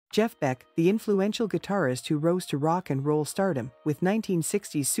Jeff Beck, the influential guitarist who rose to rock and roll stardom with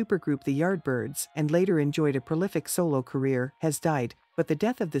 1960s supergroup the Yardbirds and later enjoyed a prolific solo career, has died, but the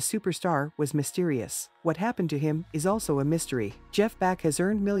death of the superstar was mysterious. What happened to him is also a mystery. Jeff Beck has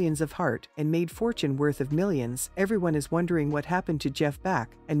earned millions of heart and made fortune worth of millions. Everyone is wondering what happened to Jeff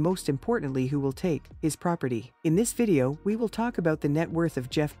Beck and most importantly who will take his property. In this video, we will talk about the net worth of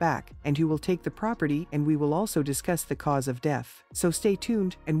Jeff Beck and who will take the property, and we will also discuss the cause of death. So stay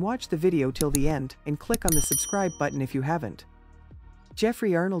tuned and watch the video till the end and click on the subscribe button if you haven't.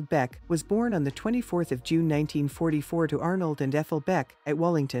 Jeffrey Arnold Beck was born on the 24th of June 1944 to Arnold and Ethel Beck at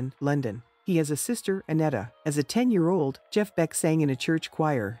Wallington, London. He has a sister, Annetta. As a 10-year-old, Jeff Beck sang in a church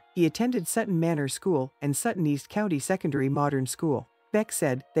choir. He attended Sutton Manor School and Sutton East County Secondary Modern School. Beck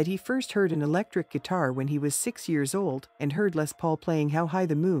said that he first heard an electric guitar when he was 6 years old and heard Les Paul playing How High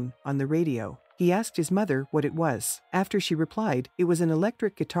the Moon on the radio. He asked his mother what it was. After she replied, it was an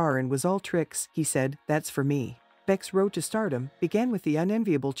electric guitar and was all tricks, he said, "That's for me." Beck's road to stardom began with the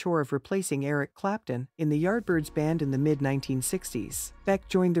unenviable chore of replacing Eric Clapton in the Yardbirds band in the mid-1960s. Beck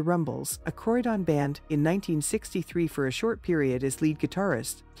joined the Rumbles, a Croydon band, in 1963 for a short period as lead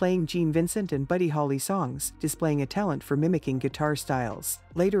guitarist, playing Gene Vincent and Buddy Holly songs, displaying a talent for mimicking guitar styles.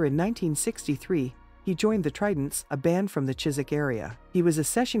 Later in 1963, he joined the Tridents, a band from the Chiswick area. He was a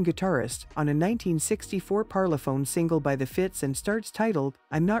session guitarist on a 1964 Parlophone single by the Fits and Starts titled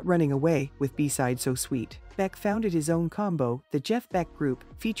I'm Not Running Away, with B-side So Sweet. Beck founded his own combo, the Jeff Beck Group,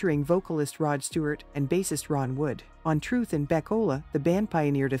 featuring vocalist Rod Stewart and bassist Ron Wood. On Truth and Beckola, the band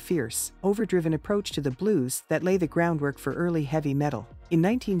pioneered a fierce, overdriven approach to the blues that lay the groundwork for early heavy metal. In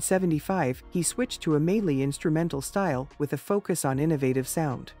 1975, he switched to a mainly instrumental style with a focus on innovative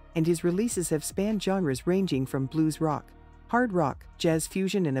sound, and his releases have spanned genres ranging from blues rock, hard rock, jazz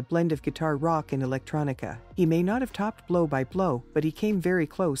fusion and a blend of guitar rock and electronica. He may not have topped Blow by Blow, but he came very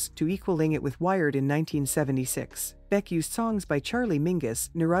close to equaling it with Wired in 1976. Beck used songs by Charlie Mingus,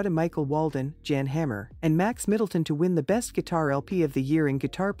 Narada Michael Walden, Jan Hammer, and Max Middleton to win the Best Guitar LP of the Year in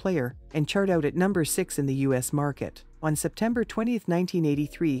Guitar Player and chart out at number 6 in the US market. On September 20,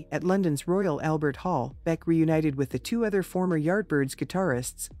 1983, at London's Royal Albert Hall, Beck reunited with the two other former Yardbirds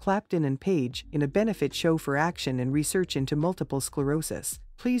guitarists, Clapton and Page, in a benefit show for action and research into multiple sclerosis.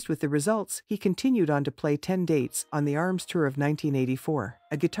 Pleased with the results, he continued on to play 10 dates on the Arms Tour of 1984.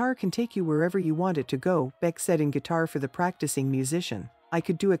 "A guitar can take you wherever you want it to go," Beck said in Guitar for the Practicing Musician. "I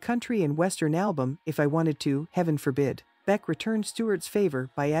could do a country and western album if I wanted to, heaven forbid." Beck returned Stewart's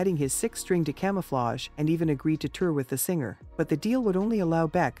favor by adding his sixth string to Camouflage and even agreed to tour with the singer. But the deal would only allow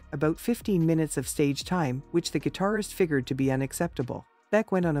Beck about 15 minutes of stage time, which the guitarist figured to be unacceptable. Beck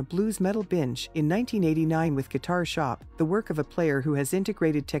went on a blues metal binge in 1989 with Guitar Shop, the work of a player who has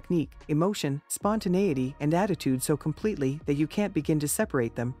integrated technique, emotion, spontaneity, and attitude so completely that you can't begin to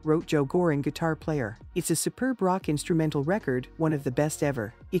separate them, wrote Joe Goring, Guitar Player. It's a superb rock instrumental record, one of the best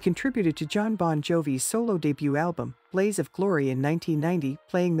ever. He contributed to John Bon Jovi's solo debut album, Blaze of Glory in 1990,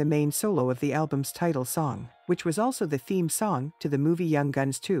 playing the main solo of the album's title song, which was also the theme song to the movie Young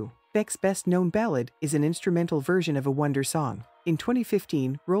Guns 2. Beck's best-known ballad is an instrumental version of a Wonder song. In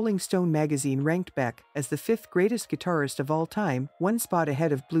 2015, Rolling Stone magazine ranked Beck as the 5th greatest guitarist of all time, one spot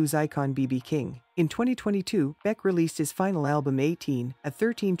ahead of blues icon B.B. King. In 2022, Beck released his final album 18, a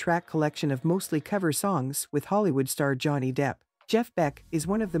 13-track collection of mostly cover songs with Hollywood star Johnny Depp. Jeff Beck is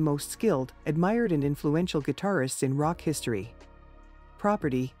one of the most skilled, admired and influential guitarists in rock history.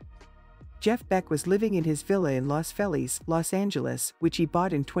 Property. Jeff Beck was living in his villa in Los Feliz, Los Angeles, which he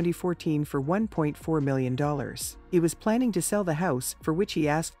bought in 2014 for $1.4 million. He was planning to sell the house, for which he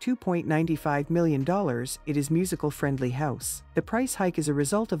asked $2.95 million. It is musical-friendly house. The price hike is a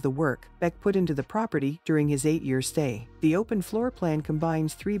result of the work Beck put into the property during his 8-year stay. The open floor plan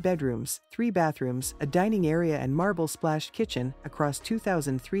combines 3 bedrooms, 3 bathrooms, a dining area and marble-splashed kitchen across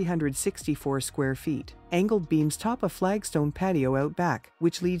 2,364 square feet. Angled beams top a flagstone patio out back,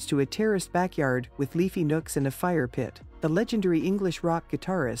 which leads to a terraced backyard with leafy nooks and a fire pit. The legendary English rock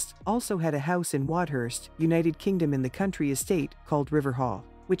guitarist also had a house in Wadhurst, United Kingdom in the country estate called River Hall,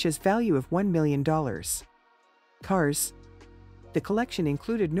 which has value of $1 million. Cars. The collection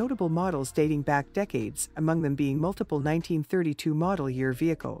included notable models dating back decades, among them being multiple 1932 model year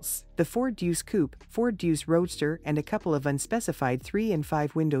vehicles, the Ford Deuce Coupe, Ford Deuce Roadster, and a couple of unspecified 3- and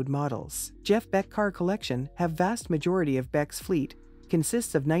 5-windowed models. Jeff Beck car collection have vast majority of Beck's fleet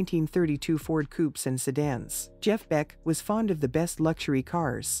consists of 1932 Ford coupes and sedans. Jeff Beck was fond of the best luxury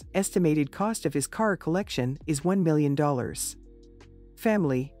cars. Estimated cost of his car collection is $1 million.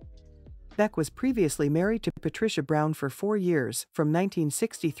 Family. Beck was previously married to Patricia Brown for 4 years, from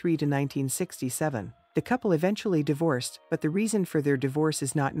 1963 to 1967. The couple eventually divorced, but the reason for their divorce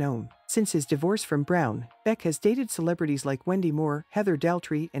is not known. Since his divorce from Brown, Beck has dated celebrities like Wendy Moore, Heather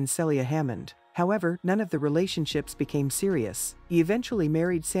Daltrey, and Celia Hammond. However, none of the relationships became serious. He eventually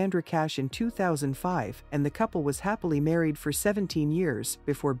married Sandra Cash in 2005, and the couple was happily married for 17 years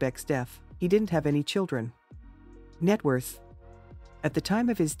before Beck's death. He didn't have any children. Net worth. At the time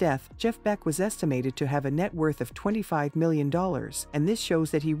of his death, Jeff Beck was estimated to have a net worth of $25 million, and this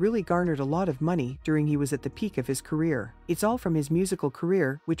shows that he really garnered a lot of money during he was at the peak of his career. It's all from his musical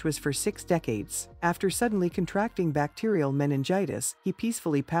career, which was for 6 decades. After suddenly contracting bacterial meningitis, he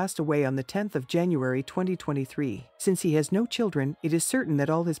peacefully passed away on the 10th of January 2023. Since he has no children, it is certain that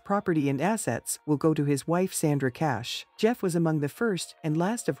all his property and assets will go to his wife Sandra Cash. Jeff was among the first and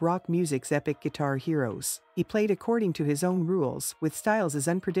last of rock music's epic guitar heroes. He played according to his own rules, with styles as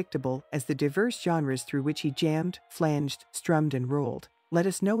unpredictable as the diverse genres through which he jammed, flanged, strummed, and rolled. Let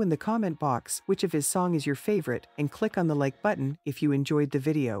us know in the comment box which of his song is your favorite, and click on the like button if you enjoyed the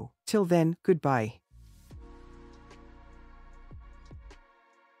video. Till then, goodbye.